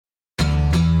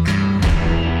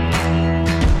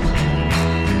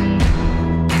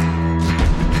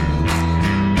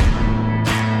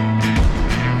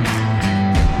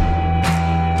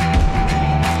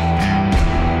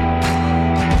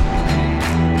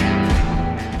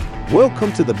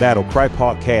Welcome to the BattleCry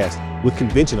podcast with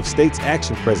Convention of States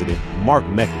Action President Mark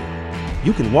Meckler.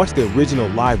 You can watch the original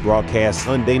live broadcast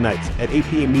Sunday nights at 8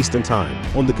 p.m. Eastern Time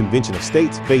on the Convention of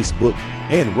States Facebook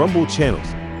and Rumble channels.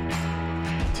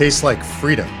 Tastes like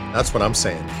freedom. That's what I'm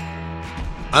saying.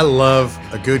 I love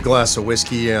a good glass of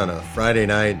whiskey on a Friday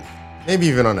night, maybe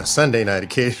even on a Sunday night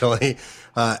occasionally.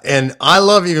 And I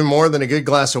love even more than a good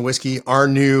glass of whiskey, our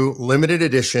new limited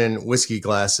edition whiskey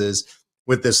glasses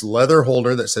with this leather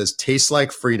holder that says "Tastes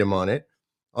like Freedom" on it.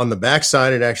 On the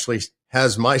backside, it actually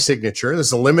has my signature. This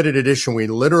is a limited edition. We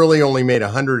literally only made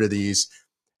 100 of these.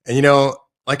 And you know,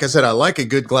 like I said, I like a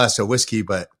good glass of whiskey,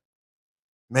 but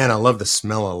man, I love the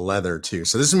smell of leather too.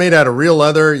 So this is made out of real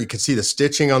leather. You can see the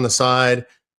stitching on the side.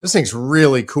 This thing's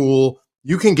really cool.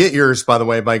 You can get yours, by the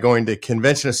way, by going to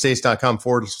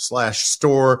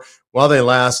conventionofstates.com/store while they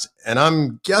last. And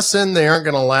I'm guessing they aren't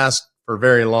going to last for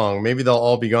very long. Maybe they'll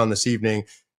all be gone this evening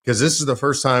because this is the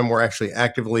first time we're actually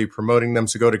actively promoting them.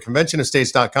 So go to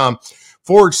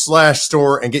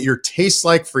conventionofstates.com/store and get your Taste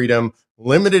Like Freedom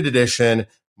limited edition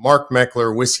Mark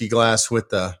Meckler whiskey glass with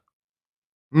the,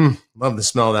 love the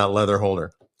smell of that leather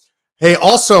holder. Hey,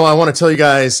 also, I want to tell you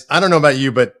guys, I don't know about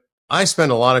you, but I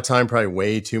spend a lot of time, probably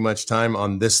way too much time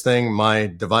on this thing, my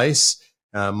device,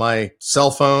 my cell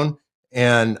phone.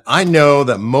 And I know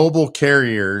that mobile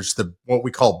carriers, what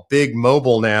we call big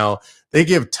mobile now, they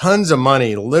give tons of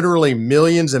money, literally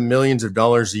millions and millions of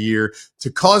dollars a year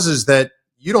to causes that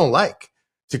you don't like,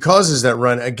 to causes that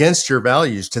run against your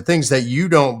values, to things that you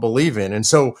don't believe in. And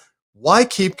so why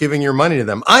keep giving your money to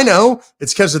them? I know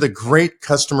it's because of the great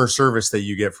customer service that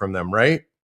you get from them, right?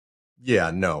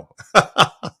 Yeah, no.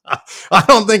 I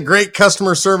don't think great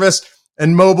customer service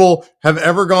and mobile have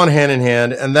ever gone hand in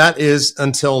hand, and that is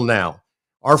until now.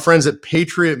 Our friends at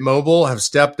Patriot Mobile have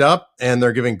stepped up, and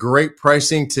they're giving great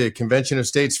pricing to Convention of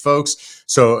States folks.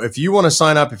 So if you want to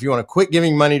sign up, if you want to quit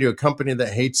giving money to a company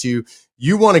that hates you,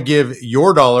 you want to give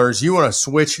your dollars, you want to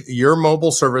switch your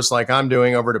mobile service like I'm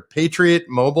doing over to Patriot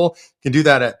Mobile, you can do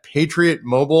that at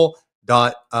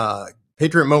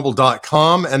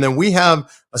patriotmobile.com. And then we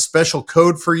have a special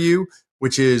code for you,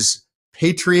 which is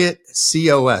Patriot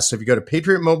COS. So if you go to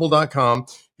patriotmobile.com,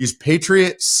 use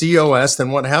Patriot COS, then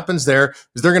what happens there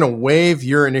is they're going to waive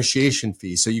your initiation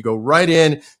fee. So you go right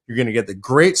in, you're going to get the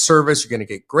great service, you're going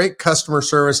to get great customer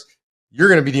service, you're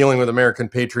going to be dealing with American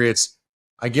patriots.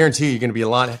 I guarantee you're going to be a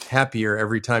lot happier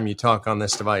every time you talk on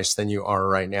this device than you are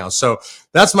right now. So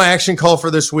that's my action call for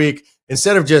this week.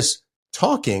 Instead of just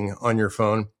talking on your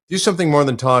phone, do something more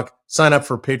than talk. Sign up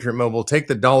for Patriot Mobile. Take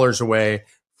the dollars away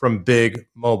from big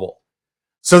mobile.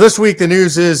 So this week, the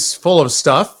news is full of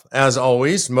stuff, as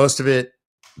always. Most of it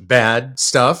bad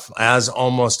stuff, as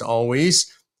almost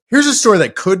always. Here's a story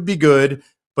that could be good,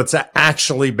 but it's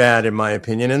actually bad, in my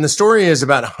opinion. And the story is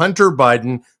about Hunter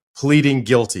Biden pleading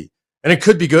guilty. And it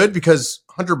could be good because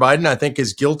Hunter Biden, I think,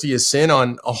 is guilty as sin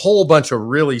on a whole bunch of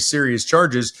really serious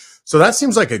charges. So that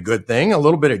seems like a good thing, a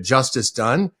little bit of justice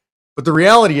done. But the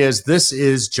reality is this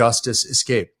is justice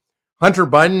escape. Hunter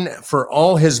Biden, for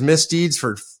all his misdeeds,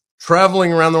 for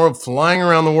traveling around the world, flying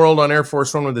around the world on Air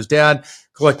Force One with his dad,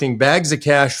 collecting bags of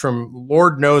cash from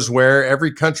Lord knows where,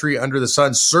 every country under the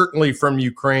sun, certainly from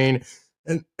Ukraine,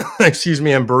 and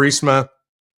and Burisma,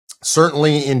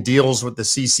 certainly in deals with the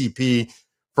CCP.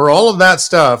 For all of that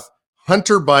stuff,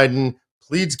 Hunter Biden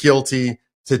pleads guilty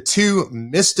to 2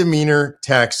 misdemeanor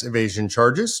tax evasion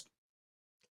charges.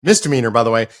 Misdemeanor, by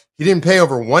the way, he didn't pay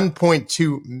over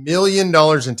 $1.2 million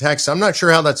in tax. I'm not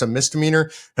sure how that's a misdemeanor.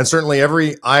 And certainly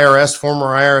every former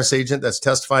IRS agent that's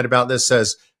testified about this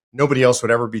says nobody else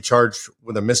would ever be charged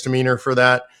with a misdemeanor for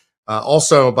that.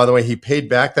 Also, by the way, he paid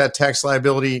back that tax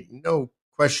liability. No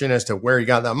question as to where he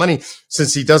got that money,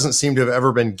 since he doesn't seem to have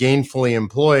ever been gainfully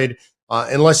employed,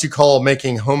 unless you call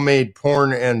making homemade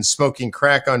porn and smoking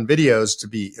crack on videos to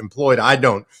be employed. I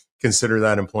don't consider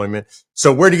that employment.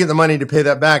 So where did he get the money to pay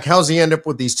that back? How's he end up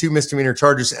with these 2 misdemeanor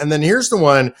charges? And then here's the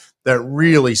one that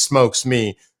really smokes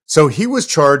me. So he was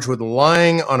charged with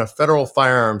lying on a federal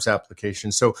firearms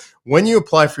application. So when you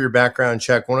apply for your background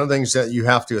check, one of the things that you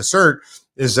have to assert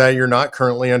is that you're not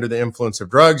currently under the influence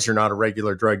of drugs. You're not a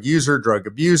regular drug user, drug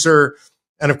abuser.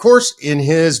 And of course, in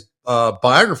his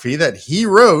biography that he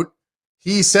wrote,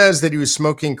 he says that he was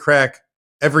smoking crack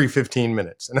every 15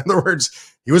 minutes. In other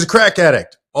words, he was a crack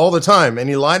addict all the time. And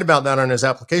he lied about that on his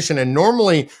application. And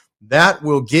normally that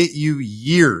will get you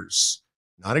years,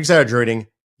 not exaggerating,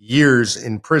 years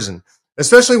in prison,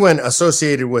 especially when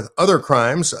associated with other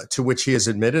crimes to which he has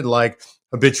admitted, like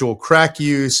habitual crack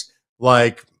use,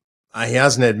 like he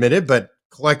hasn't admitted, but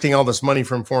collecting all this money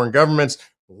from foreign governments,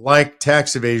 like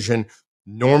tax evasion.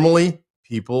 Normally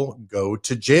people go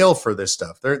to jail for this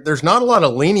stuff. There's not a lot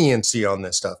of leniency on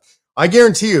this stuff. I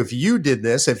guarantee you, if you did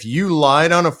this, if you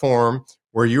lied on a form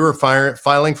where you were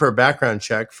filing for a background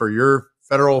check for your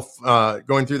federal,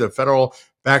 going through the federal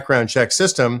background check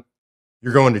system,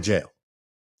 you're going to jail.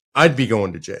 I'd be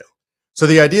going to jail. So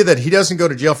the idea that he doesn't go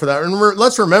to jail for that, and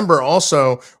let's remember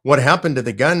also what happened to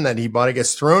the gun that he bought. It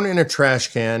gets thrown in a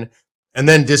trash can and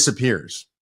then disappears.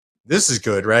 This is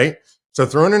good, right? So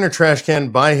thrown in a trash can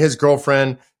by his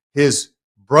girlfriend, his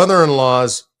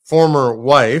brother-in-law's former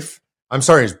wife. I'm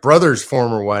sorry, his brother's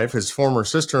former wife, his former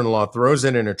sister-in-law throws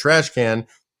it in a trash can.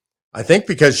 I think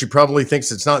because she probably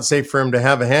thinks it's not safe for him to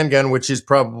have a handgun, which is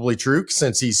probably true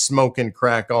since he's smoking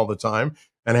crack all the time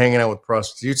and hanging out with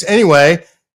prostitutes. Anyway,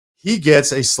 he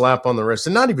gets a slap on the wrist,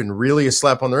 and not even really a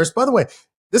slap on the wrist. By the way,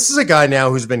 this is a guy now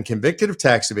who's been convicted of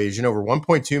tax evasion, over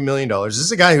 $1.2 million. This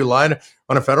is a guy who lied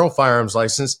on a federal firearms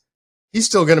license. He's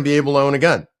still going to be able to own a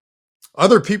gun.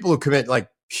 Other people who commit like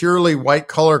purely white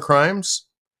collar crimes,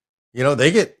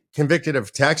 they get convicted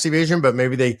of tax evasion, but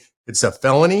maybe it's a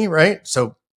felony, right?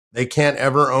 So they can't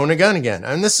ever own a gun again.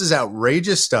 And this is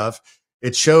outrageous stuff.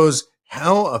 It shows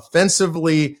how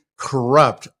offensively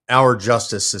corrupt our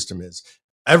justice system is.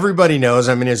 Everybody knows,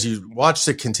 as you watch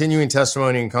the continuing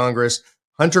testimony in Congress,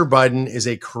 Hunter Biden is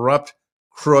a corrupt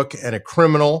crook and a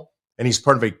criminal, and he's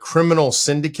part of a criminal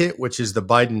syndicate, which is the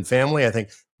Biden family. I think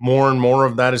more and more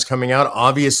of that is coming out.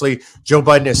 Obviously, Joe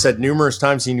Biden has said numerous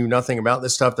times he knew nothing about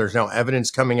this stuff. There's now evidence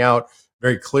coming out,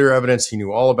 very clear evidence. He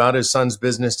knew all about his son's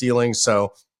business dealings.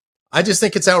 So I just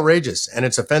think it's outrageous and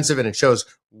it's offensive, and it shows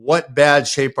what bad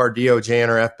shape our DOJ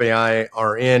and our FBI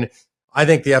are in. I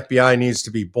think the FBI needs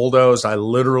to be bulldozed. I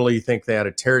literally think they had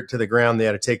to tear it to the ground. They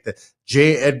had to take the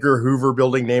J. Edgar Hoover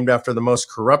building, named after the most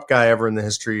corrupt guy ever in the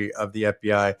history of the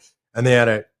FBI, and they had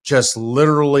to just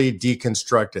literally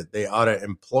deconstruct it. They ought to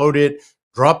implode it,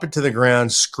 drop it to the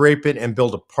ground, scrape it, and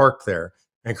build a park there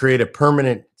and create a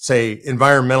permanent, say,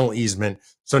 environmental easement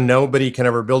so nobody can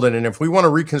ever build it. And if we want to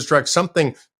reconstruct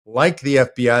something like the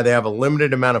FBI, they have a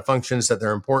limited amount of functions that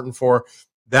they're important for.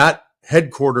 That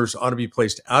headquarters ought to be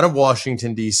placed out of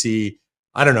Washington, D.C.,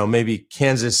 I don't know, maybe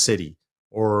Kansas City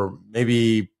or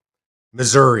maybe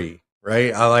Missouri,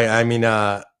 right?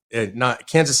 Not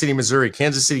Kansas City, Missouri,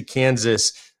 Kansas City,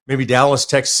 Kansas, maybe Dallas,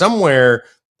 Texas, somewhere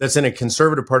that's in a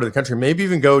conservative part of the country, maybe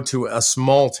even go to a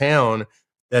small town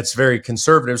that's very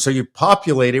conservative. So you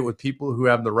populate it with people who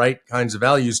have the right kinds of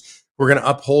values, who are going to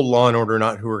uphold law and order,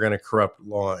 not who are going to corrupt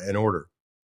law and order.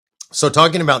 So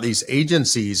talking about these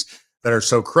agencies that are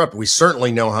so corrupt, we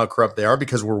certainly know how corrupt they are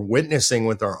because we're witnessing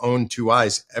with our own two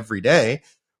eyes every day.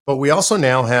 But we also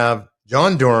now have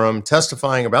John Durham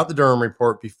testifying about the Durham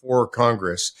report before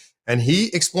Congress. And he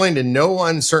explained in no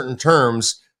uncertain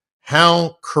terms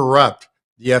how corrupt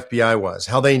the FBI was,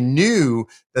 how they knew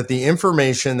that the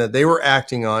information that they were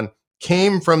acting on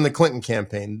came from the Clinton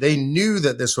campaign. They knew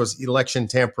that this was election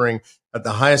tampering at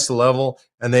the highest level,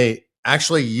 and the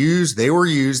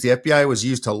FBI was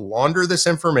used to launder this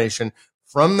information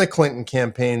from the Clinton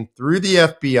campaign through the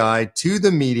FBI to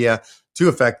the media to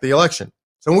affect the election.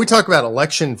 So when we talk about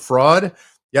election fraud,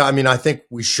 I think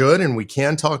we should and we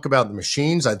can talk about the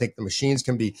machines. I think the machines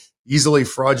can be easily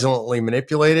fraudulently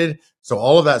manipulated. So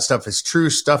all of that stuff is true.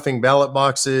 Stuffing ballot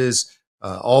boxes,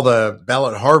 all the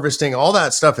ballot harvesting, all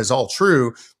that stuff is all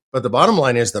true. But the bottom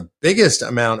line is the biggest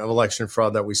amount of election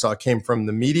fraud that we saw came from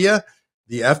the media,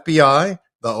 the FBI,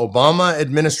 the Obama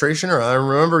administration. Or I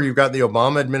remember you've got the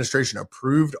Obama administration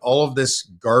approved all of this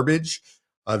garbage,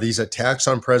 these attacks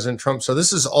on President Trump. So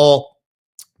this is all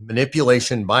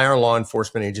manipulation by our law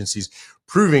enforcement agencies,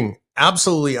 proving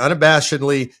absolutely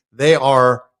unabashedly they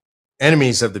are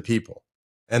enemies of the people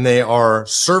and they are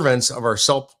servants of our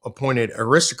self-appointed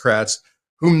aristocrats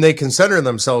whom they consider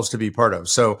themselves to be part of.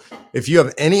 So if you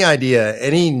have any idea,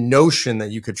 any notion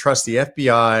that you could trust the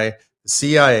FBI, the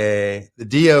CIA, the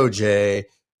DOJ,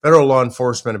 federal law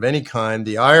enforcement of any kind,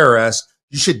 the IRS,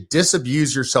 you should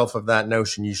disabuse yourself of that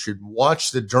notion. You should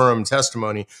watch the Durham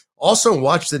testimony. Also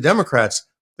watch the Democrats.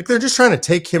 Like they're just trying to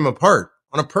take him apart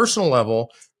on a personal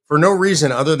level for no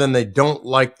reason other than they don't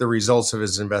like the results of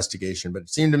his investigation. But it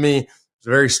seemed to me it was a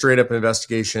very straight up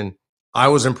investigation. I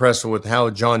was impressed with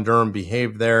how John Durham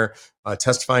behaved there,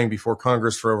 testifying before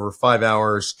Congress for over 5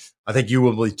 hours. I think you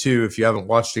will be too. If you haven't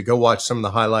watched it, go watch some of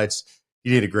the highlights.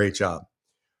 He did a great job.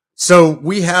 So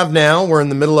we're in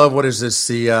the middle of,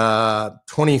 the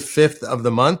 25th of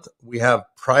the month. We have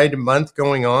Pride Month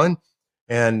going on.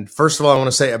 And first of all, I want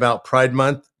to say about Pride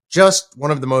Month, just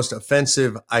one of the most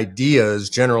offensive ideas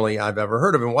generally I've ever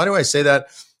heard of. And why do I say that?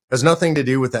 It has nothing to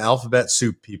do with the alphabet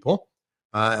soup people.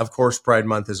 Of course, Pride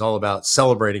Month is all about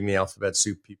celebrating the alphabet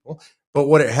soup people. But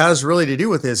what it has really to do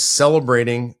with is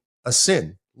celebrating a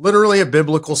sin, literally a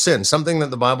biblical sin, something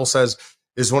that the Bible says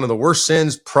is one of the worst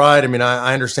sins. Pride. I mean,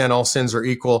 I understand all sins are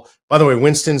equal. By the way,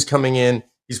 Winston's coming in.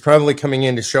 He's probably coming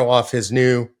in to show off his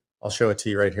new, I'll show it to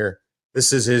you right here.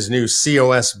 This is his new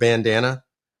COS bandana.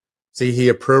 See, he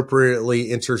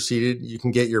appropriately interceded. You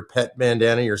can get your pet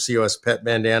bandana, your COS pet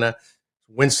bandana.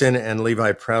 Winston and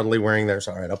Levi proudly wearing theirs.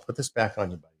 All right, I'll put this back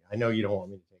on you, buddy. I know you don't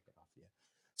want me to take it off yet.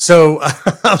 So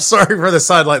I'm sorry for the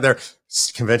sidelight there.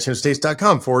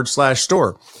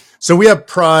 conventionofstates.com/store. So we have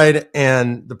Pride,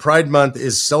 and the Pride Month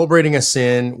is celebrating a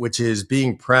sin, which is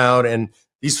being proud. And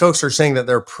these folks are saying that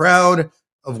they're proud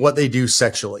of what they do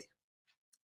sexually.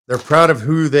 They're proud of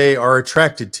who they are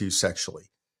attracted to sexually.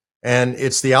 And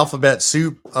it's the alphabet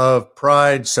soup of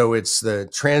pride. So it's the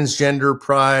transgender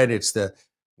pride. It's the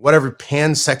whatever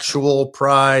pansexual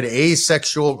pride,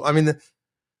 asexual. I mean,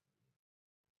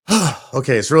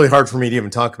 okay, it's really hard for me to even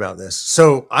talk about this.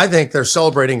 So I think they're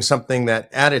celebrating something that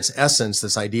at its essence,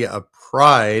 this idea of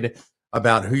pride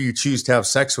about who you choose to have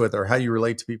sex with or how you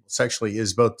relate to people sexually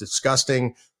is both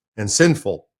disgusting and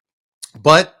sinful.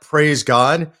 But praise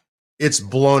God, it's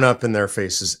blown up in their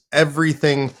faces.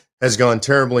 Everything has gone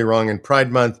terribly wrong in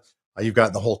Pride Month. You've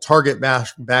got the whole Target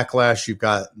backlash. You've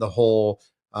got the whole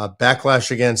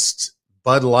backlash against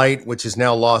Bud Light, which has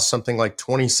now lost something like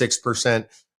 26%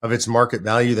 of its market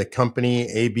value. The company,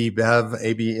 AB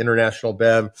International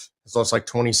Bev, has lost like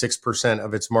 26%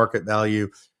 of its market value.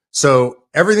 So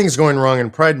everything's going wrong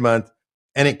in Pride Month,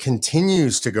 and it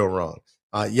continues to go wrong.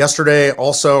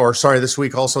 This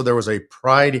week also, there was a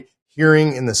Pride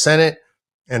hearing in the Senate,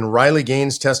 and Riley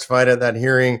Gaines testified at that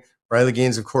hearing. Riley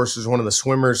Gaines, of course, is one of the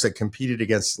swimmers that competed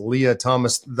against Leah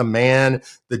Thomas, the man,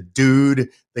 the dude,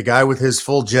 the guy with his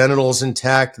full genitals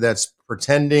intact that's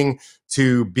pretending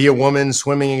to be a woman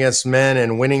swimming against men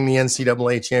and winning the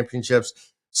NCAA championships.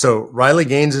 So Riley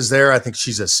Gaines is there. I think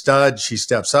she's a stud. She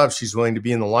steps up. She's willing to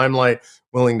be in the limelight,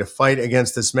 willing to fight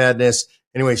against this madness.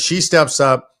 Anyway, she steps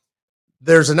up.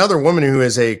 There's another woman who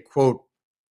is a, quote,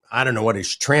 I don't know what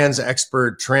is, trans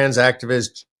expert, trans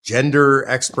activist, gender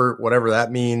expert, whatever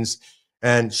that means.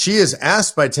 And she is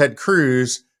asked by Ted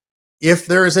Cruz if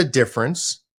there is a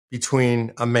difference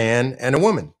between a man and a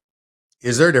woman.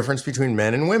 Is there a difference between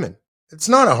men and women? It's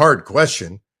not a hard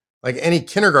question. Like any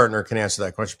kindergartner can answer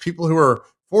that question. People who are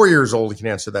 4 years old can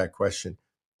answer that question.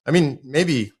 I mean,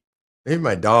 maybe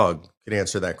my dog could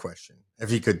answer that question. If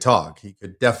he could talk, he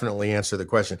could definitely answer the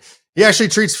question. He actually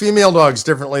treats female dogs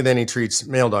differently than he treats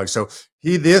male dogs. So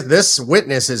this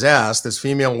witness is asked, this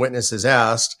female witness is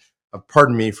asked,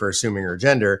 pardon me for assuming her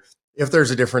gender, if there's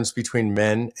a difference between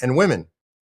men and women.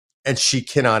 And she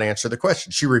cannot answer the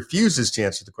question. She refuses to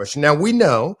answer the question. Now, we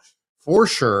know for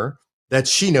sure that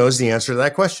she knows the answer to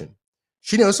that question.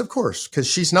 She knows, of course, because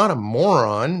she's not a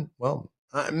moron. Well,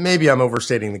 maybe I'm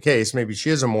overstating the case. Maybe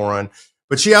she is a moron.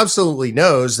 But she absolutely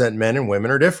knows that men and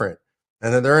women are different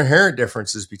and that there are inherent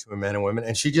differences between men and women.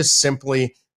 And she just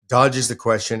simply dodges the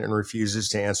question and refuses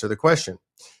to answer the question.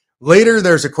 Later,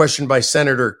 there's a question by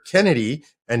Senator Kennedy,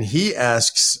 and he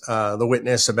asks the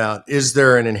witness about, is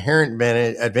there an inherent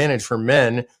advantage for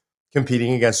men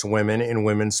competing against women in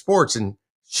women's sports? And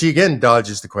she again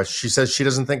dodges the question. She says she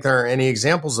doesn't think there are any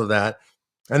examples of that.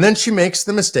 And then she makes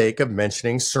the mistake of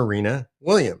mentioning Serena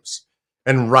Williams.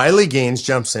 And Riley Gaines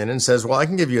jumps in and says, well, I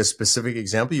can give you a specific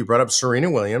example. You brought up Serena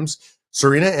Williams.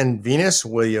 Serena and Venus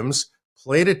Williams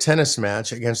played a tennis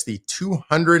match against the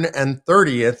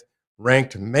 230th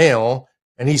ranked male,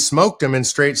 and he smoked him in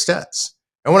straight sets.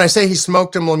 And when I say he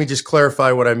smoked him, let me just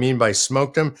clarify what I mean by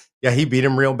smoked him. Yeah, he beat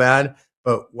him real bad.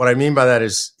 But what I mean by that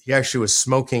is he actually was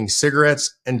smoking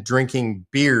cigarettes and drinking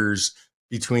beers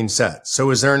between sets. So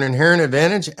is there an inherent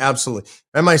advantage? Absolutely.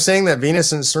 Am I saying that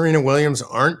Venus and Serena Williams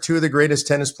aren't two of the greatest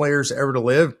tennis players ever to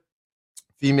live?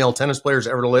 Female tennis players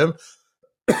ever to live?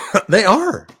 They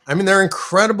are. I mean, they're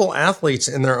incredible athletes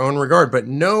in their own regard, but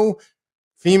no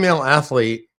female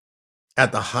athlete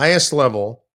at the highest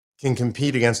level can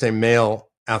compete against a male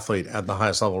athlete at the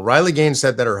highest level. Riley Gaines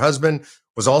said that her husband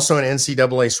was also an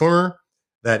NCAA swimmer,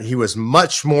 that he was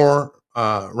much more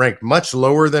ranked much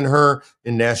lower than her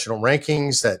in national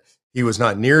rankings, that he was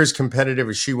not near as competitive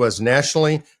as she was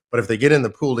nationally. But if they get in the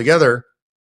pool together,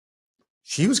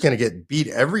 she was going to get beat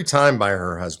every time by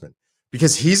her husband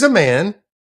because he's a man,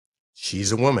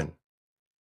 she's a woman.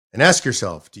 And ask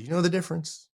yourself, do you know the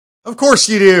difference? Of course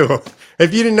you do.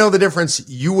 If you didn't know the difference,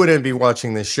 you wouldn't be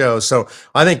watching this show. So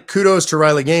I think kudos to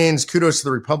Riley Gaines, kudos to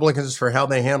the Republicans for how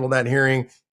they handled that hearing.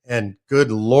 And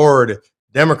good Lord,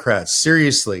 Democrats,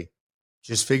 seriously,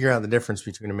 just figure out the difference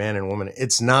between a man and a woman.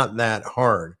 It's not that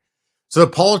hard. So the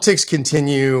politics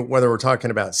continue, whether we're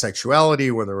talking about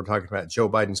sexuality, whether we're talking about Joe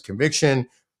Biden's conviction,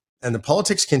 and the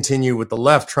politics continue with the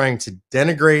left trying to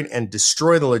denigrate and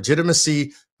destroy the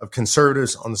legitimacy of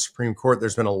conservatives on the Supreme Court.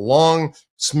 There's been a long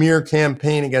smear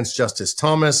campaign against Justice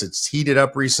Thomas. It's heated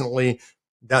up recently.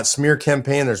 That smear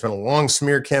campaign, there's been a long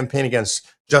smear campaign against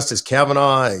Justice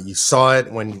Kavanaugh. You saw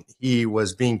it when he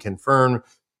was being confirmed.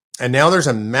 And now there's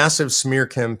a massive smear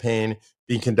campaign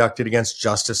being conducted against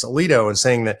Justice Alito and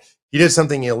saying that he did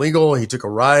something illegal. He took a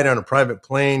ride on a private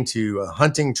plane to a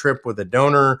hunting trip with a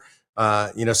donor.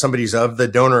 Somebody's of the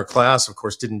donor class, of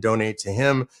course, didn't donate to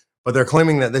him, but they're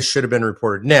claiming that this should have been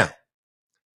reported. Now,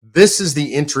 this is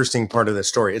the interesting part of the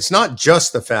story. It's not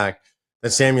just the fact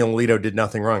that Samuel Alito did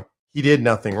nothing wrong. He did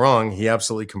nothing wrong. He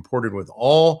absolutely comported with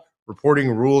all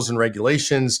reporting rules and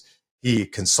regulations. He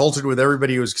consulted with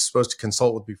everybody he was supposed to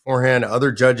consult with beforehand.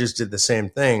 Other judges did the same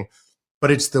thing. But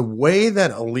it's the way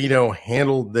that Alito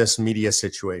handled this media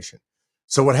situation.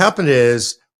 So what happened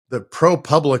is the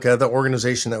ProPublica, the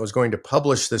organization that was going to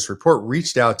publish this report,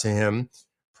 reached out to him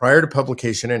prior to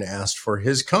publication and asked for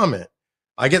his comment.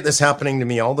 I get this happening to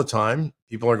me all the time.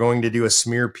 People are going to do a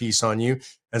smear piece on you.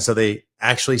 And so they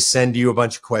actually send you a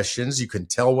bunch of questions. You can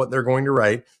tell what they're going to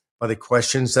write by the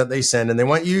questions that they send. And they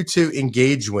want you to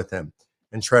engage with them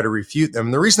and try to refute them.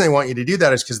 And the reason they want you to do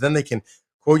that is because then they can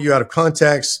quote you out of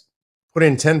context, put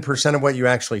in 10% of what you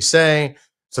actually say.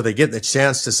 So they get the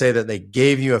chance to say that they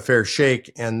gave you a fair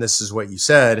shake and this is what you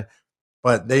said,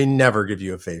 but they never give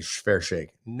you a fair shake.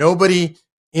 Nobody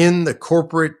in the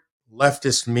corporate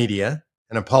leftist media,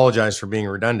 and apologize for being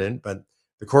redundant, but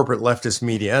the corporate leftist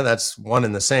media, that's one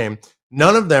and the same.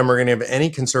 None of them are going to have any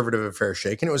conservative a fair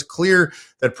shake. And it was clear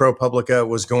that ProPublica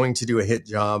was going to do a hit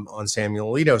job on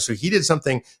Samuel Alito. So he did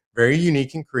something very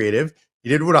unique and creative. He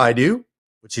did what I do,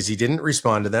 which is he didn't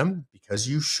respond to them because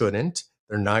you shouldn't.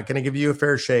 They're not going to give you a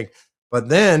fair shake. But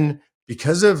then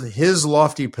because of his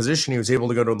lofty position, he was able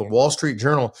to go to the Wall Street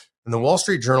Journal, and the Wall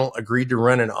Street Journal agreed to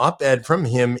run an op-ed from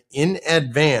him in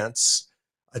advance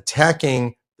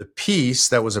attacking the piece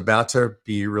that was about to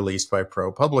be released by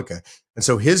ProPublica. And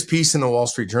so his piece in the Wall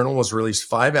Street Journal was released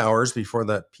 5 hours before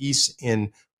the piece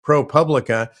in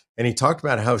ProPublica. And he talked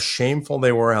about how shameful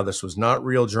they were, how this was not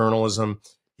real journalism.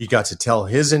 He got to tell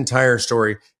his entire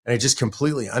story, and it just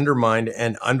completely undermined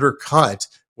and undercut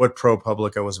what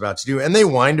ProPublica was about to do. And they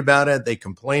whined about it. They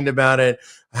complained about it.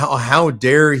 How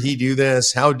dare he do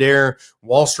this? How dare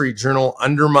Wall Street Journal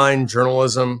undermine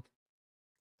journalism?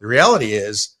 The reality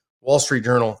is Wall Street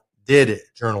Journal did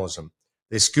journalism.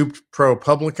 They scooped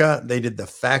ProPublica. They did the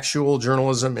factual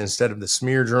journalism instead of the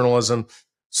smear journalism.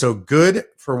 So good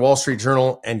for Wall Street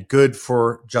Journal and good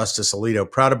for Justice Alito.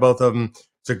 Proud of both of them.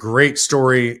 It's a great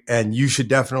story, and you should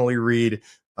definitely read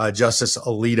Justice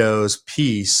Alito's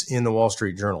piece in the Wall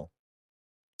Street Journal.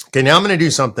 Okay, now I'm going to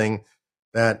do something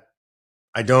that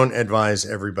I don't advise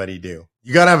everybody do.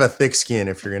 You got to have a thick skin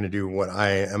if you're going to do what I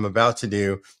am about to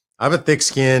do. I have a thick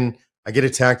skin. I get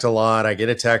attacked a lot. I get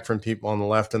attacked from people on the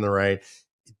left and the right.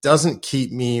 It doesn't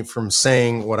keep me from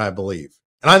saying what I believe.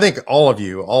 And I think all of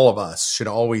you, all of us should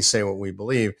always say what we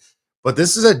believe. But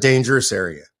this is a dangerous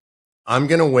area. I'm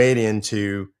going to wade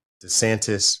into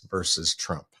DeSantis versus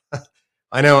Trump.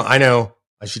 I know.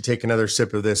 I should take another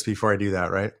sip of this before I do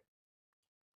that, right?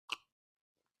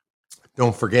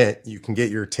 Don't forget, you can get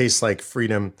your Taste Like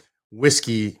Freedom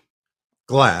whiskey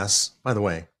glass. By the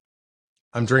way,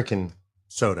 I'm drinking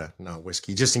soda, not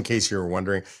whiskey, just in case you were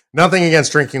wondering. Nothing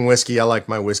against drinking whiskey. I like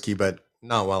my whiskey, but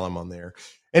not while I'm on there.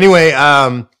 Anyway,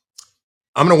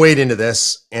 I'm going to wade into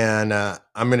this, and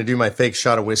I'm going to do my fake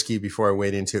shot of whiskey before I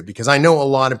wade into it, because I know a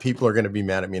lot of people are going to be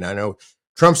mad at me, and I know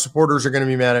Trump supporters are going to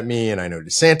be mad at me, and I know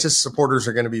DeSantis supporters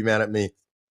are going to be mad at me.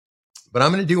 But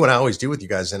I'm going to do what I always do with you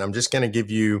guys, and I'm just going to give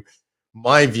you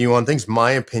my view on things,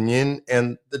 my opinion,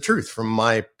 and the truth from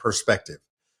my perspective.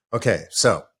 Okay,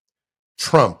 so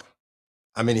Trump,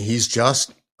 I mean, he's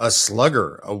just a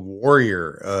slugger, a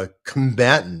warrior, a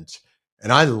combatant,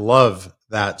 and I love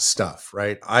that stuff,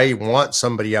 right? I want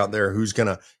somebody out there who's going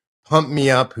to pump me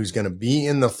up, who's going to be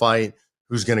in the fight,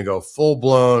 who's going to go full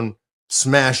blown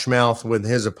smash mouth with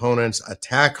his opponents,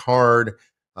 attack hard,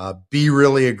 be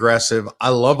really aggressive. I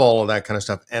love all of that kind of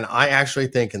stuff. And I actually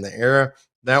think in the era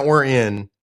that we're in,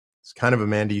 it's kind of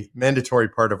a mandatory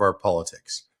part of our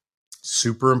politics.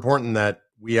 Super important that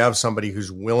we have somebody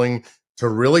who's willing to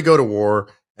really go to war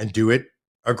and do it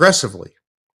aggressively.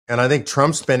 And I think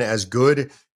Trump's been as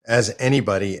good as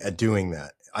anybody at doing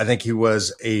that. I think he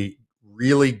was a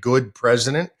really good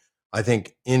president. I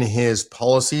think in his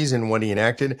policies and what he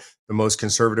enacted, the most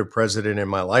conservative president in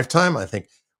my lifetime. I think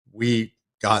we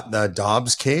got the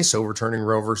Dobbs case overturning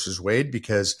Roe versus Wade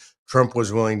because Trump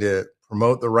was willing to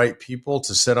promote the right people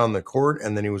to sit on the court,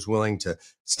 and then he was willing to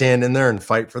stand in there and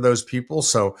fight for those people.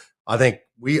 So I think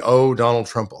we owe Donald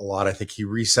Trump a lot. I think he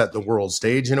reset the world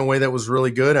stage in a way that was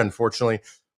really good. Unfortunately,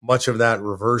 much of that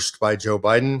reversed by Joe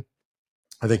Biden.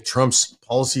 I think Trump's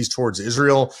policies towards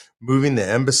Israel, moving the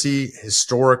embassy,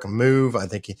 historic move. I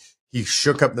think he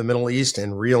shook up the Middle East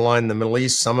and realigned the Middle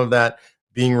East. Some of that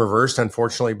being reversed,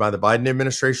 unfortunately, by the Biden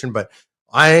administration. But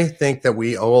I think that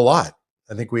we owe a lot.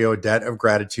 I think we owe a debt of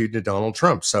gratitude to Donald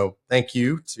Trump. So thank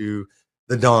you to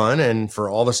the Don and for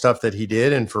all the stuff that he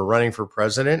did and for running for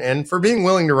president and for being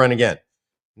willing to run again.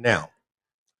 Now,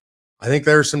 I think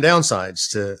there are some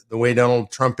downsides to the way Donald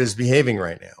Trump is behaving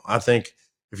right now. I think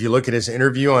if you look at his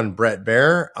interview on Bret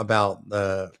Baier about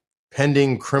the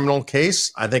pending criminal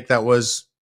case, I think that was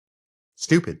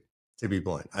stupid, to be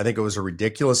blunt. I think it was a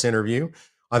ridiculous interview.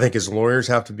 I think his lawyers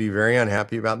have to be very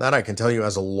unhappy about that. I can tell you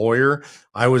as a lawyer,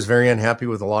 I was very unhappy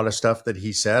with a lot of stuff that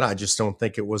he said. I just don't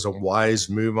think it was a wise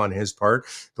move on his part.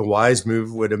 The wise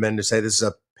move would have been to say this is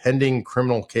a pending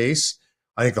criminal case.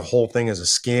 I think the whole thing is a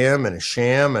scam and a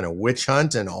sham and a witch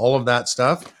hunt and all of that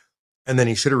stuff. And then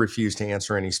he should have refused to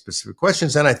answer any specific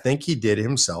questions. And I think he did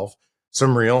himself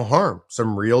some real harm,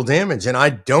 some real damage. And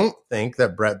I don't think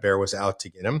that Bret Baier was out to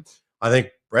get him. I think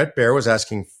Bret Baier was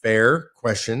asking fair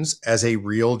questions as a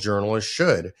real journalist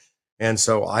should. And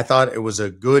so I thought it was a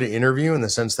good interview in the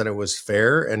sense that it was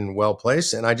fair and well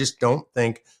placed. And I just don't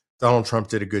think Donald Trump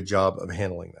did a good job of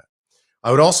handling that.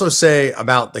 I would also say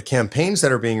about the campaigns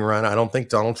that are being run, I don't think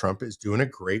Donald Trump is doing a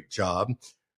great job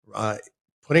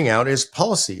putting out his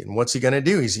policy. And what's he going to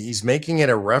do? He's making it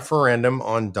a referendum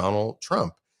on Donald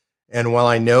Trump. And while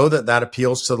I know that that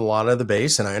appeals to a lot of the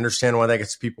base, and I understand why that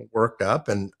gets people worked up,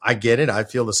 and I get it, I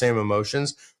feel the same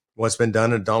emotions. What's been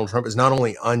done to Donald Trump is not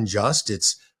only unjust,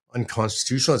 it's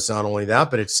unconstitutional. It's not only that,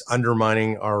 but it's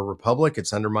undermining our republic.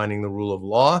 It's undermining the rule of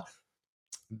law.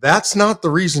 That's not the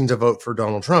reason to vote for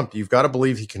Donald Trump. You've got to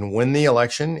believe he can win the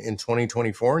election in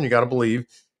 2024, and you got to believe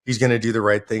he's going to do the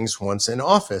right things once in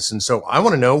office. And so I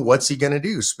want to know what's he going to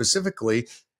do specifically.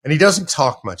 And he doesn't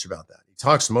talk much about that. He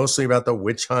talks mostly about the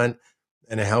witch hunt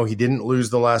and how he didn't lose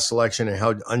the last election and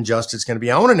how unjust it's going to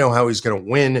be. I want to know how he's going to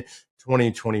win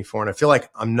 2024. And I feel like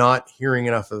I'm not hearing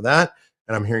enough of that.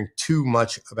 And I'm hearing too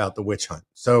much about the witch hunt.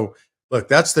 So look,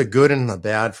 that's the good and the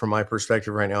bad from my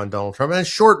perspective right now on Donald Trump. And a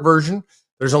short version,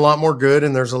 there's a lot more good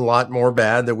and there's a lot more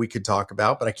bad that we could talk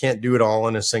about, but I can't do it all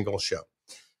in a single show.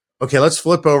 Okay, let's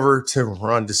flip over to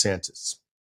Ron DeSantis.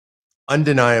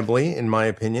 Undeniably, in my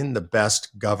opinion, the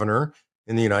best governor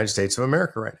in the United States of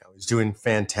America right now. He's doing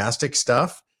fantastic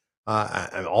stuff.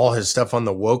 All his stuff on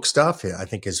the woke stuff. I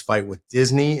think his fight with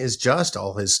Disney is just.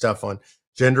 All his stuff on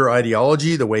gender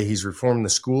ideology, the way he's reformed the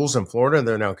schools in Florida.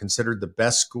 They're now considered the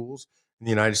best schools in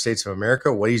the United States of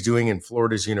America. What he's doing in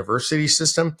Florida's university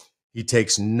system. He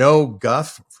takes no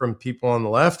guff from people on the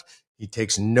left. He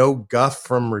takes no guff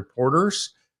from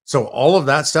reporters. So all of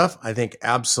that stuff, I think,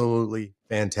 absolutely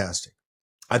fantastic.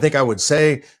 I think I would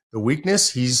say the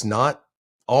weakness, he's not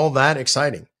all that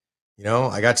exciting. You know,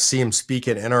 I got to see him speak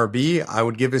at NRB. I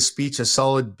would give his speech a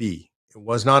solid B. It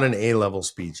was not an A-level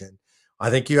speech. And I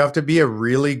think you have to be a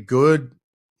really good,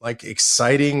 like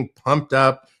exciting, pumped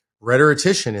up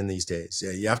rhetorician in these days.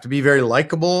 You have to be very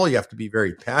likable. You have to be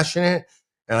very passionate.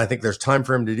 And I think there's time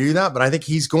for him to do that. But I think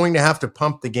he's going to have to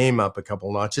pump the game up a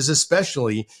couple notches,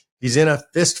 especially he's in a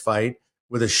fist fight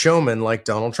with a showman like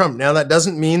Donald Trump. Now, that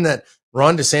doesn't mean that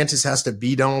Ron DeSantis has to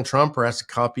be Donald Trump or has to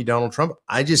copy Donald Trump.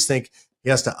 I just think he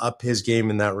has to up his game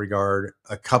in that regard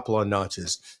a couple of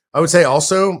notches. I would say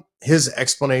also his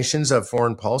explanations of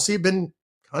foreign policy have been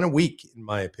kind of weak, in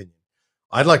my opinion.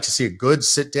 I'd like to see a good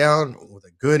sit down with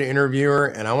a good interviewer,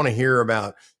 and I want to hear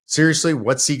about, seriously,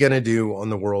 what's he going to do on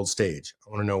the world stage? I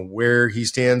want to know where he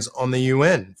stands on the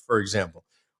UN, for example.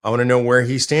 I want to know where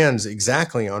he stands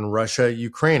exactly on Russia,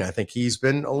 Ukraine. I think he's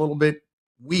been a little bit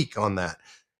weak on that.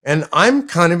 And I'm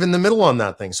kind of in the middle on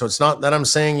that thing. So it's not that I'm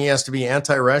saying he has to be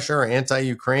anti-Russia or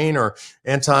anti-Ukraine or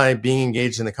anti-being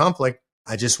engaged in the conflict.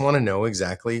 I just want to know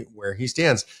exactly where he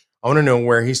stands. I want to know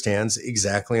where he stands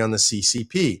exactly on the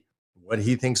CCP, what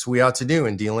he thinks we ought to do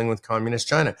in dealing with communist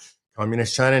China.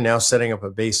 Communist China now setting up a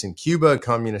base in Cuba,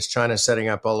 communist China setting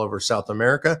up all over South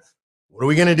America. What are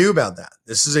we going to do about that?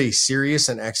 This is a serious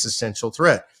and existential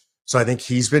threat. So I think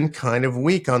he's been kind of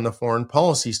weak on the foreign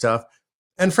policy stuff.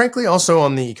 And frankly, also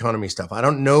on the economy stuff. I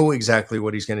don't know exactly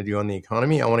what he's going to do on the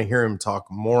economy. I want to hear him talk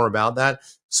more about that.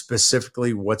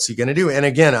 Specifically, what's he going to do? And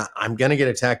again, I'm going to get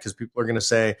attacked because people are going to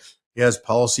say he has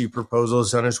policy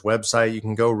proposals on his website. You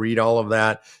can go read all of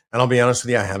that. And I'll be honest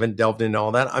with you, I haven't delved into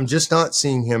all that. I'm just not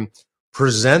seeing him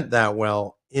present that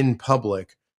well in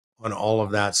public on all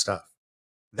of that stuff.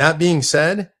 That being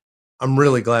said, I'm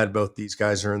really glad both these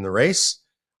guys are in the race.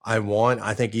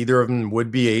 I think either of them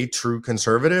would be a true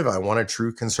conservative. I want a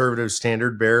true conservative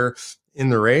standard bearer in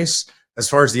the race. As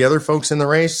far as the other folks in the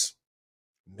race,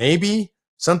 maybe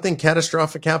something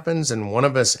catastrophic happens and one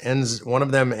of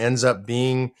them ends up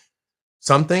being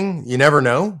something. You never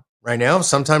know. Right now,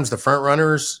 sometimes the front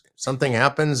runners, something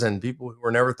happens and people who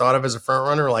were never thought of as a front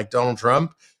runner, like Donald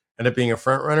Trump, end up being a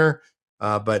front runner.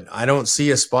 But I don't see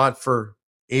a spot for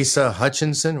Asa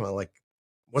Hutchinson. Well, like,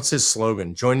 what's his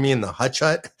slogan? Join me in the Hutch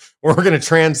Hut. We're going to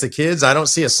trans the kids. I don't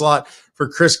see a slot for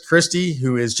Chris Christie,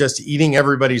 who is just eating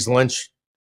everybody's lunch.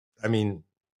 I mean,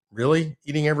 really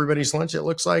eating everybody's lunch, it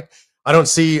looks like. I don't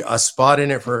see a spot in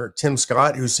it for Tim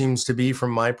Scott, who seems to be, from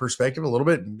my perspective, a little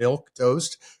bit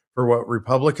milquetoast for what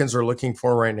Republicans are looking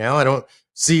for right now. I don't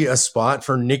see a spot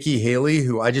for Nikki Haley,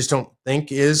 who I just don't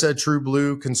think is a true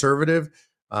blue conservative.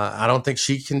 I don't think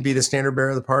she can be the standard bearer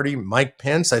of the party. Mike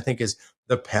Pence, I think, is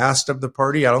the past of the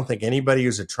party. I don't think anybody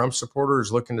who's a Trump supporter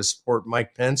is looking to support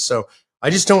Mike Pence. So I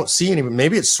just don't see any.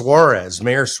 Maybe it's Suarez,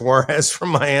 Mayor Suarez from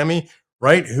Miami,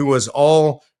 right? Who was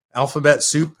all alphabet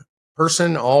soup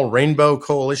person, all rainbow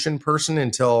coalition person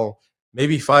until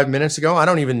maybe 5 minutes ago. I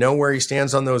don't even know where he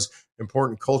stands on those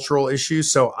important cultural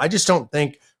issues. So I just don't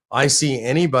think I see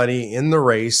anybody in the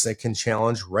race that can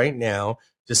challenge right now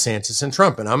DeSantis and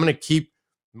Trump. And I'm going to keep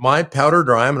my powder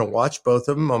dry. I'm going to watch both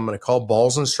of them. I'm going to call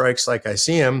balls and strikes like I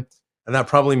see them. And that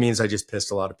probably means I just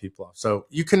pissed a lot of people off. So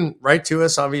you can write to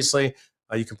us, obviously.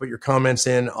 You can put your comments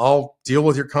in. I'll deal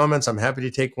with your comments. I'm happy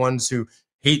to take ones who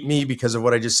hate me because of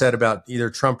what I just said about either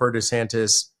Trump or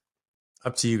DeSantis.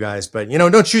 Up to you guys. But,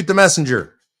 don't shoot the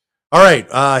messenger. All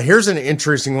right. Here's an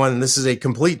interesting one. This is a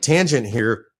complete tangent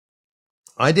here.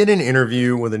 I did an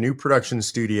interview with a new production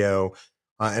studio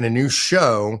and a new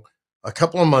show a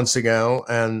couple of months ago.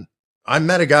 And I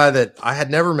met a guy that I had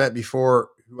never met before,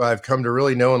 who I've come to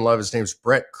really know and love. His name's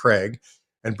Brett Craig.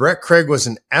 And Brett Craig was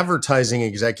an advertising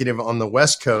executive on the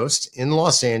West Coast in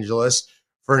Los Angeles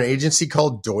for an agency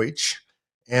called Deutsch.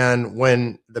 And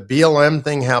when the BLM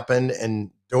thing happened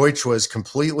and Deutsch was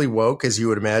completely woke, as you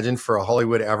would imagine, for a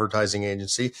Hollywood advertising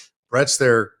agency, Brett's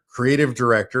their creative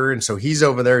director. And so he's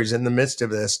over there. He's in the midst of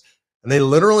this. And they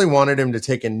literally wanted him to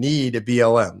take a knee to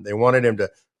BLM. They wanted him to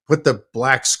put the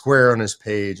black square on his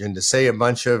page and to say a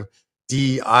bunch of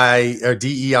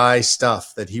DEI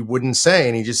stuff that he wouldn't say.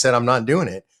 And he just said, I'm not doing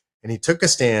it. And he took a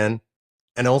stand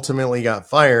and ultimately got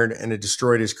fired, and it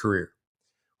destroyed his career.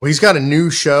 Well, he's got a new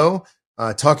show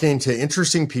talking to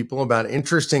interesting people about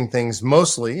interesting things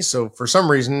mostly. So for some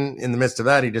reason, in the midst of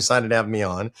that, he decided to have me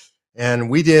on. And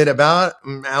we did about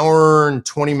an hour and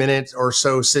 20 minutes or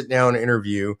so sit down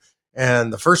interview.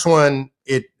 And the first one,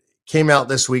 it came out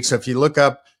this week. So if you look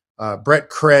up Brett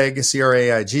Craig,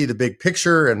 C-R-A-I-G, The Big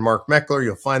Picture, and Mark Meckler,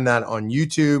 you'll find that on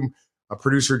YouTube.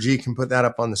 Producer G can put that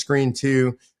up on the screen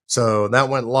too. So that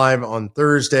went live on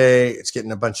Thursday. It's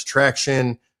getting a bunch of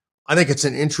traction. I think it's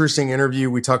an interesting interview.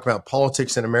 We talk about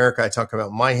politics in America. I talk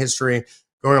about my history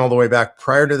going all the way back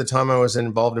prior to the time I was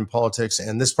involved in politics.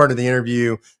 And this part of the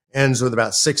interview ends with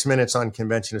about 6 minutes on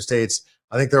Convention of States.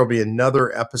 I think there will be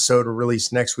another episode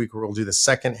released next week where we'll do the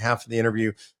second half of the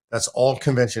interview. That's all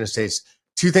Convention of States.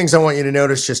 Two things I want you to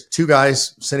notice: just two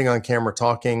guys sitting on camera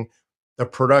talking. The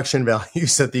production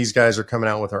values that these guys are coming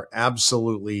out with are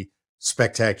absolutely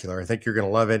spectacular. I think you're going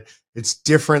to love it. It's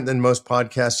different than most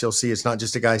podcasts you'll see. It's not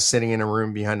just a guy sitting in a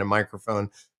room behind a microphone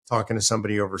talking to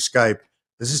somebody over Skype.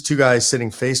 This is two guys sitting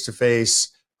face to face,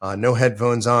 no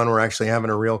headphones on. We're actually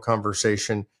having a real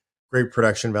conversation. Great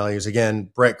production values. Again,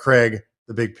 Brett Craig,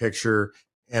 The Big Picture,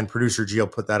 and producer G will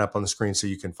put that up on the screen so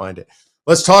you can find it.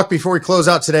 Let's talk before we close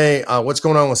out today. What's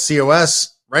going on with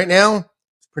COS right now?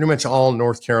 It's pretty much all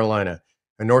North Carolina.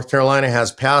 And North Carolina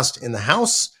has passed in the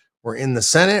House. We're in the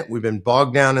Senate. We've been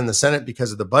bogged down in the Senate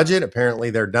because of the budget.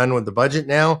 Apparently, they're done with the budget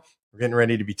now. We're getting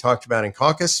ready to be talked about in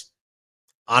caucus.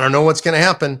 I don't know what's going to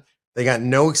happen. They got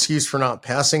no excuse for not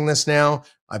passing this now.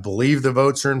 I believe the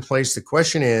votes are in place. The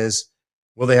question is,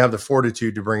 will they have the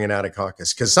fortitude to bring it out of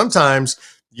caucus? Because sometimes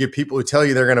you get people who tell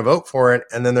you they're going to vote for it,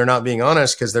 and then they're not being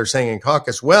honest because they're saying in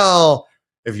caucus, well,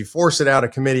 if you force it out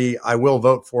of committee, I will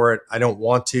vote for it. I don't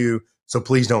want to, so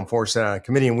please don't force it out of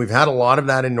committee. And we've had a lot of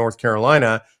that in North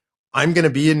Carolina. I'm going to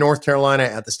be in North Carolina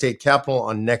at the state capitol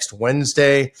on next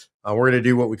Wednesday. We're going to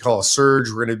do what we call a surge.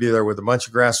 We're going to be there with a bunch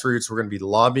of grassroots. We're going to be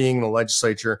lobbying the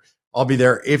legislature. I'll be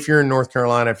there. If you're in North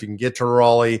Carolina, if you can get to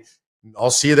Raleigh,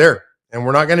 I'll see you there. And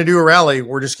we're not going to do a rally.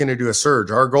 We're just going to do a surge.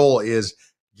 Our goal is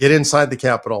get inside the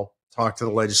Capitol, talk to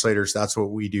the legislators. That's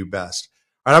what we do best.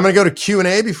 All right, I'm going to go to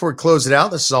Q&A before we close it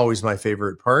out. This is always my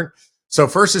favorite part. So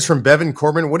first is from Bevan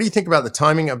Corbin. What do you think about the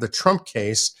timing of the Trump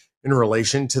case in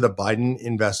relation to the Biden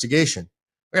investigation.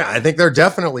 Yeah, I think they're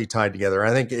definitely tied together.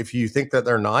 I think if you think that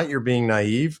they're not, you're being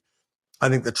naive. I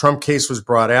think the Trump case was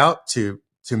brought out to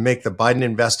make the Biden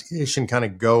investigation kind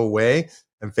of go away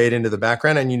and fade into the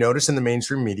background. And you notice in the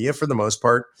mainstream media, for the most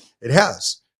part, it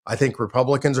has. I think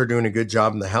Republicans are doing a good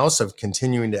job in the House of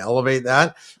continuing to elevate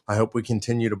that. I hope we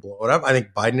continue to blow it up. I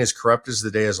think Biden is corrupt as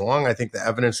the day is long. I think the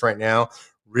evidence right now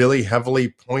really heavily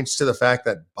points to the fact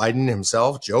that Biden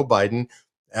himself, Joe Biden,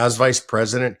 as vice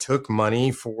president, took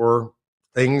money for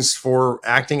things, for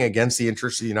acting against the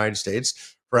interests of the United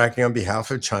States, for acting on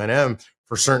behalf of China, and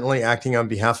for certainly acting on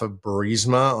behalf of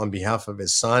Burisma, on behalf of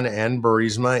his son and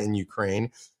Burisma in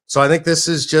Ukraine. So I think this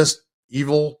is just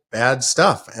evil, bad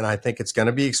stuff. And I think it's going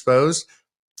to be exposed.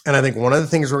 And I think one of the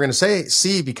things we're going to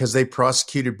see, because they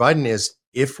prosecuted Biden, is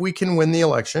if we can win the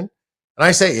election, and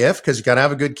I say if, because you got to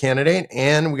have a good candidate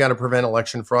and we got to prevent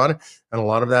election fraud. And a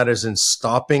lot of that is in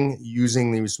stopping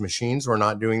using these machines. We're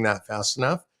not doing that fast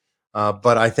enough.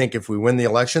 But I think if we win the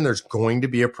election, there's going to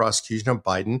be a prosecution of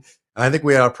Biden. And I think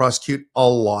we ought to prosecute a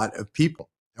lot of people.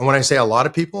 And when I say a lot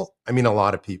of people, I mean a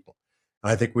lot of people.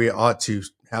 And I think we ought to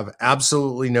have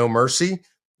absolutely no mercy.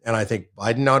 And I think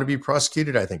Biden ought to be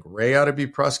prosecuted. I think Ray ought to be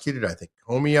prosecuted. I think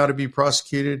Comey ought to be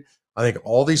prosecuted. I think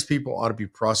all these people ought to be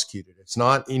prosecuted. It's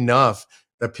not enough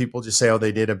that people just say, oh,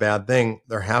 they did a bad thing.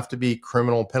 There have to be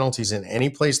criminal penalties in any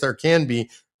place there can be.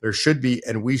 There should be,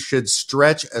 and we should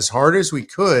stretch as hard as we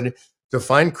could to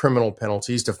find criminal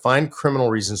penalties, to find criminal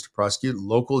reasons to prosecute.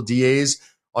 Local DAs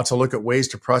ought to look at ways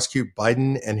to prosecute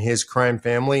Biden and his crime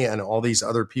family and all these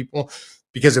other people.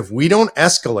 Because if we don't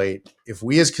escalate, if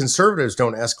we as conservatives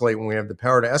don't escalate when we have the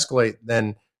power to escalate,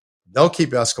 then they'll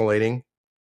keep escalating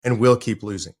and we'll keep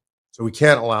losing. So we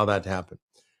can't allow that to happen.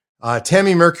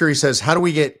 Tammy Mercury says, how do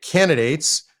we get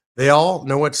candidates? They all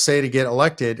know what to say to get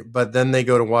elected, but then they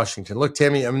go to Washington. Look,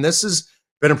 Tammy, I mean, this has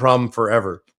been a problem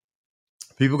forever.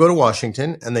 People go to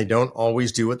Washington and they don't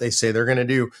always do what they say they're going to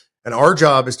do. And our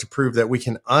job is to prove that we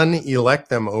can unelect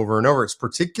them over and over. It's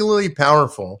particularly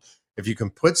powerful if you can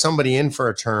put somebody in for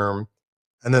a term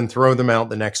and then throw them out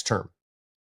the next term.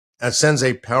 That sends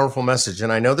a powerful message.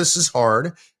 And I know this is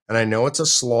hard, and I know it's a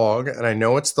slog, and I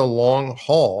know it's the long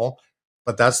haul,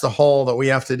 but that's the haul that we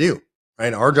have to do,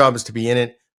 right? Our job is to be in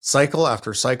it cycle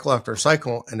after cycle after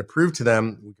cycle and to prove to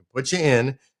them we can put you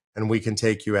in and we can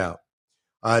take you out.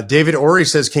 David Ori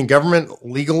says, can government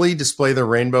legally display the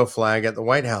rainbow flag at the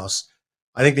White House?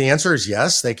 I think the answer is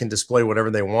yes. They can display whatever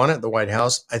they want at the White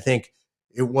House. I think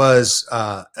it was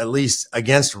at least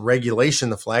against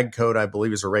regulation. The flag code, I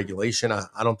believe, is a regulation.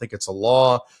 I don't think it's a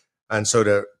law. And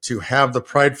so to have the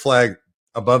pride flag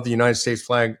above the United States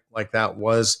flag like that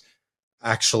was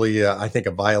actually, I think,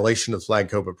 a violation of the flag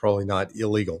code, but probably not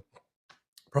illegal.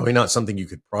 Probably not something you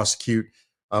could prosecute.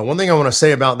 One thing I want to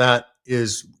say about that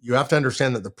is you have to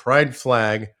understand that the pride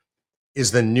flag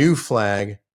is the new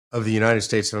flag of the United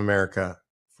States of America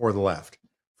for the left,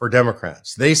 for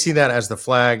Democrats. They see that as the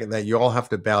flag that you all have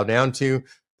to bow down to.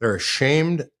 They're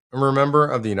ashamed, remember,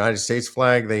 of the United States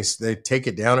flag. They take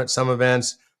it down at some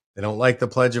events. They don't like the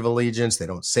Pledge of Allegiance. They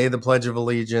don't say the Pledge of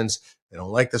Allegiance. They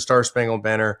don't like the Star Spangled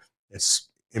Banner. It's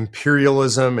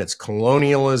imperialism. It's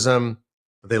colonialism.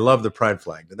 But they love the pride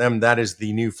flag. To them, that is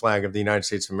the new flag of the United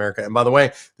States of America. And by the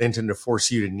way, they intend to force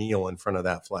you to kneel in front of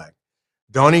that flag.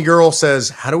 Donnie Girl says,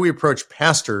 how do we approach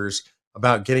pastors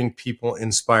about getting people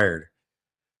inspired?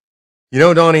 You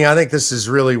know, Donnie, I think this is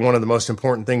really one of the most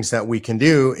important things that we can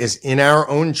do is in our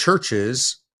own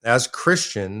churches as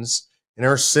Christians, in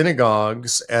our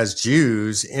synagogues as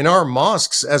Jews, in our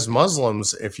mosques as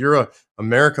Muslims. If you're a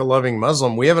America-loving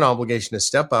Muslim, we have an obligation to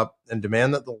step up and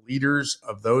demand that the leaders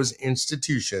of those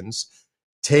institutions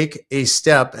take a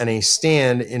step and a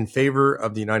stand in favor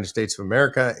of the United States of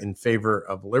America, in favor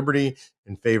of liberty,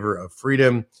 in favor of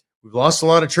freedom. We've lost a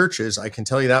lot of churches. I can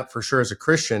tell you that for sure as a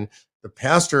Christian. The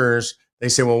pastors, they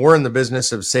say, well, we're in the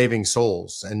business of saving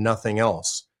souls and nothing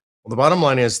else. Well, the bottom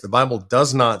line is the Bible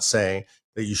does not say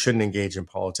that you shouldn't engage in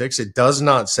politics. It does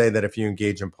not say that if you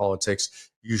engage in politics,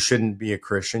 you shouldn't be a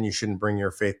Christian. You shouldn't bring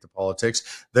your faith to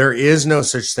politics. There is no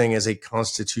such thing as a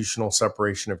constitutional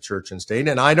separation of church and state.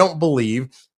 And I don't believe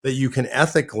that you can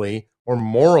ethically or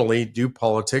morally do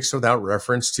politics without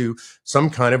reference to some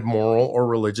kind of moral or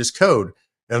religious code.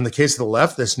 And in the case of the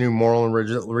left, this new moral and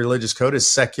religious code is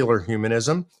secular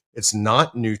humanism. It's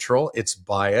not neutral. It's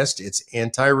biased. It's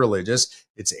anti-religious.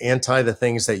 It's anti the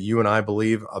things that you and I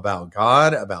believe about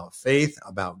God, about faith,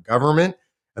 about government,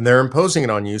 and they're imposing it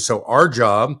on you. So our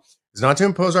job is not to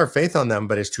impose our faith on them,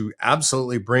 but is to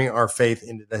absolutely bring our faith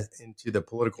into the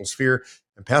political sphere.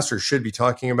 And pastors should be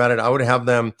talking about it. I would have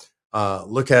them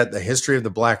look at the history of the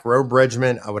Black Robe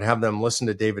Regiment. I would have them listen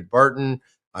to David Barton.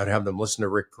 I'd have them listen to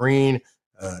Rick Green,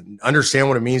 understand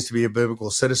what it means to be a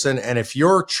biblical citizen. And if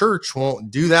your church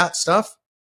won't do that stuff,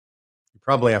 you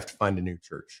probably have to find a new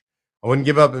church. I wouldn't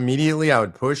give up immediately. I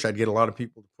would push. I'd get a lot of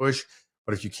people to push.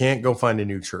 But if you can't, go find a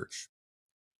new church.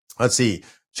 Let's see.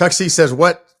 Chuck C says,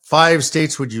 what 5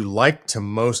 states would you like to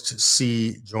most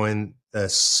see join the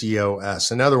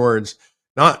COS? In other words,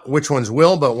 not which ones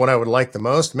will, but what I would like the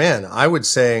most. Man, I would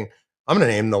say I'm going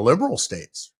to name the liberal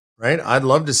states, right? I'd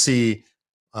love to see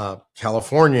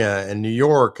California and New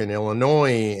York and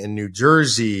Illinois and New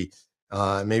Jersey,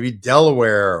 maybe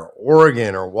Delaware,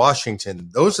 Oregon, or Washington.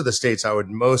 Those are the states I would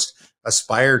most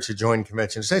aspire to join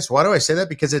Convention of States. Why do I say that?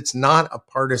 Because it's not a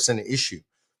partisan issue.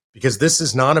 Because this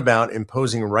is not about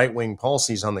imposing right-wing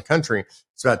policies on the country.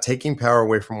 It's about taking power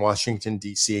away from Washington,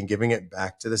 D.C. and giving it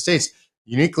back to the states.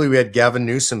 Uniquely, we had Gavin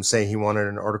Newsom say he wanted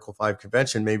an Article 5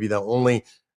 convention, maybe the only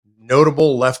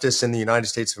notable leftist in the United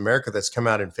States of America that's come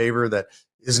out in favor, that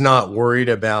is not worried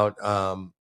about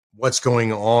what's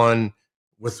going on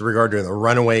with regard to the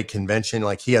runaway convention.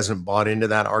 Like, he hasn't bought into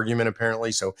that argument,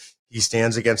 apparently. So he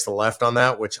stands against the left on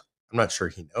that, which I'm not sure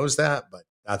he knows that, but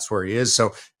that's where he is.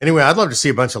 So anyway, I'd love to see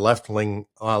a bunch of left-wing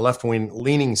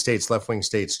leaning states, left-wing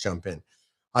states jump in.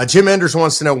 Jim Enders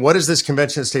wants to know, what is this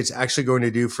Convention of States actually going to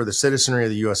do for the citizenry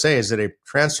of the USA? Is it a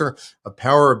transfer of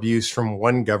power abuse from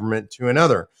one government to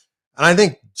another? And I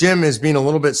think Jim is being a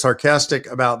little bit sarcastic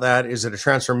about that. Is it a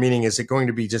transfer, meaning is it going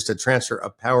to be just a transfer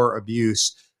of power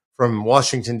abuse from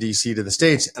Washington, D.C. to the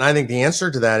states? And I think the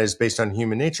answer to that is based on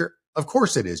human nature. Of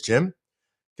course it is, Jim,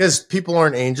 because people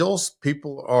aren't angels.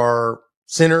 People are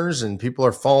sinners, and people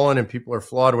are fallen, and people are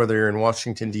flawed, whether you're in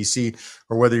Washington, D.C.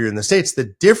 or whether you're in the states.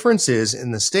 The difference is,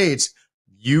 in the states,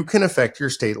 you can affect your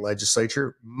state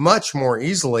legislature much more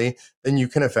easily than you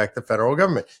can affect the federal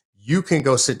government. You can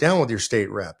go sit down with your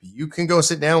state rep. You can go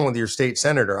sit down with your state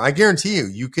senator. I guarantee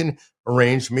you can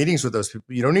arrange meetings with those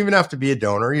people. You don't even have to be a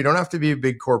donor. You don't have to be a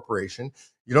big corporation.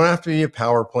 You don't have to be a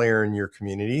power player in your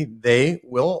community. They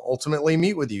will ultimately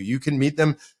meet with you. You can meet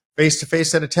them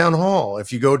face-to-face at a town hall.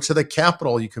 If you go to the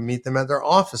Capitol, you can meet them at their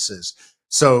offices.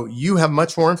 So you have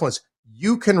much more influence.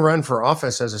 You can run for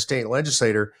office as a state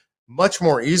legislator much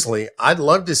more easily. I'd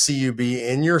love to see you be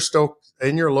in your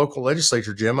local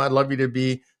legislature, Jim. I'd love you to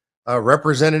be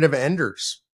Representative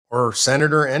Enders or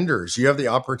Senator Enders. You have the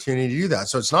opportunity to do that.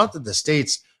 So it's not that the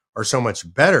states are so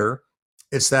much better.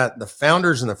 It's that the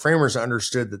founders and the framers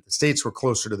understood that the states were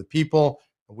closer to the people.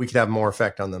 We could have more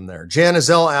effect on them there. Jan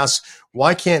Azell asks,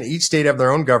 why can't each state have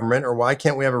their own government, or why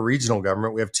can't we have a regional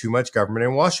government? We have too much government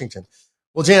in Washington.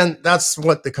 Well, Jan, that's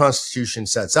what the Constitution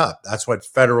sets up. That's what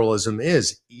federalism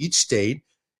is. Each state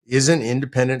is an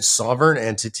independent sovereign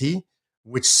entity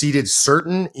which ceded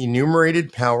certain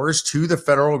enumerated powers to the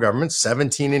federal government,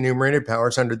 17 enumerated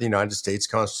powers under the United States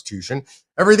Constitution.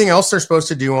 Everything else they're supposed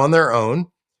to do on their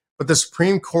own. But the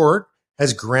Supreme Court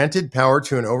has granted power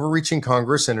to an overreaching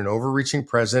Congress and an overreaching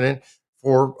president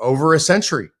for over a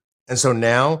century. And so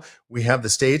now we have the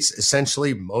states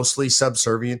essentially mostly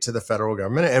subservient to the federal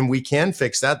government, and we can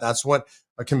fix that. That's what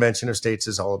a convention of states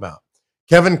is all about.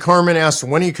 Kevin Carmen asked,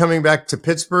 when are you coming back to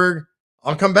Pittsburgh?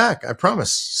 I'll come back. I promise.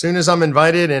 As soon as I'm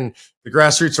invited and the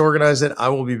grassroots organize it, I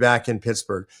will be back in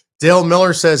Pittsburgh. Dale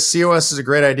Miller says, COS is a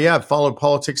great idea. I've followed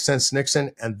politics since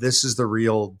Nixon, and this is the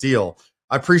real deal.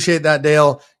 I appreciate that,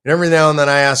 Dale. And every now and then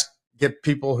I get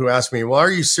people who ask me, well,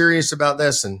 are you serious about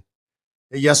this? And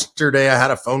yesterday I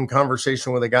had a phone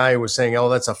conversation with a guy who was saying, oh,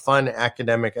 that's a fun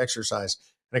academic exercise.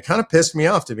 And it kind of pissed me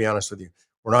off, to be honest with you.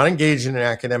 We're not engaged in an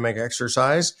academic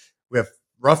exercise. We have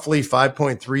roughly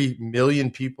 5.3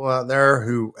 million people out there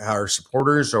who are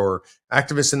supporters or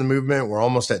activists in the movement. We're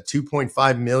almost at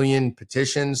 2.5 million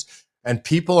petitions. And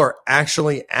people are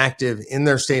actually active in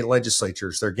their state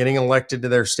legislatures. They're getting elected to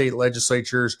their state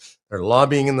legislatures. They're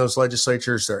lobbying in those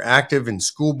legislatures. They're active in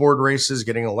school board races,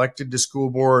 getting elected to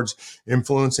school boards,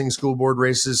 influencing school board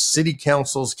races, city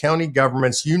councils, county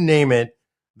governments, you name it.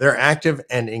 They're active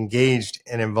and engaged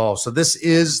and involved. So this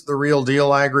is the real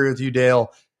deal. I agree with you,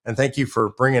 Dale. And thank you for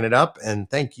bringing it up. And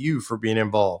thank you for being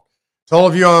involved. To all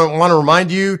of you, I want to remind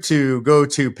you to go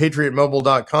to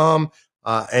patriotmobile.com.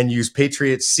 And use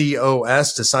Patriot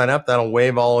COS to sign up. That'll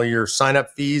waive all your sign-up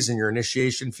fees and your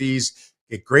initiation fees.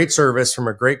 Get great service from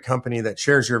a great company that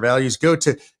shares your values. Go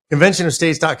to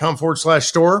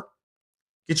conventionofstates.com/store.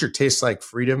 Get your Taste Like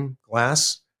Freedom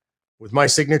glass with my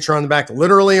signature on the back.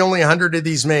 Literally only 100 of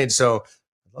these made, so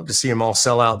I'd love to see them all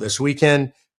sell out this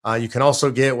weekend. You can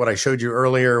also get what I showed you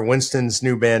earlier, Winston's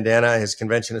new bandana, his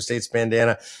Convention of States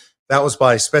bandana. That was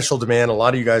by special demand. A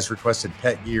lot of you guys requested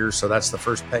pet gear, so that's the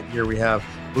first pet gear we have.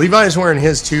 Levi is wearing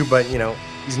his too, but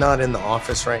he's not in the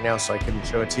office right now, so I couldn't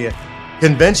show it to you.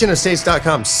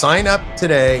 Conventionofstates.com. Sign up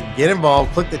today, get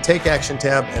involved, click the Take Action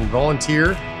tab, and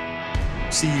volunteer.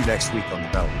 See you next week on the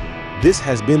Battle. This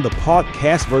has been the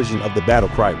podcast version of the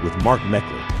BattleCry with Mark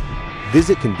Meckler.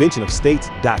 Visit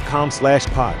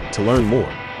conventionofstates.com/pod to learn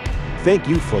more. Thank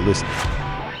you for listening.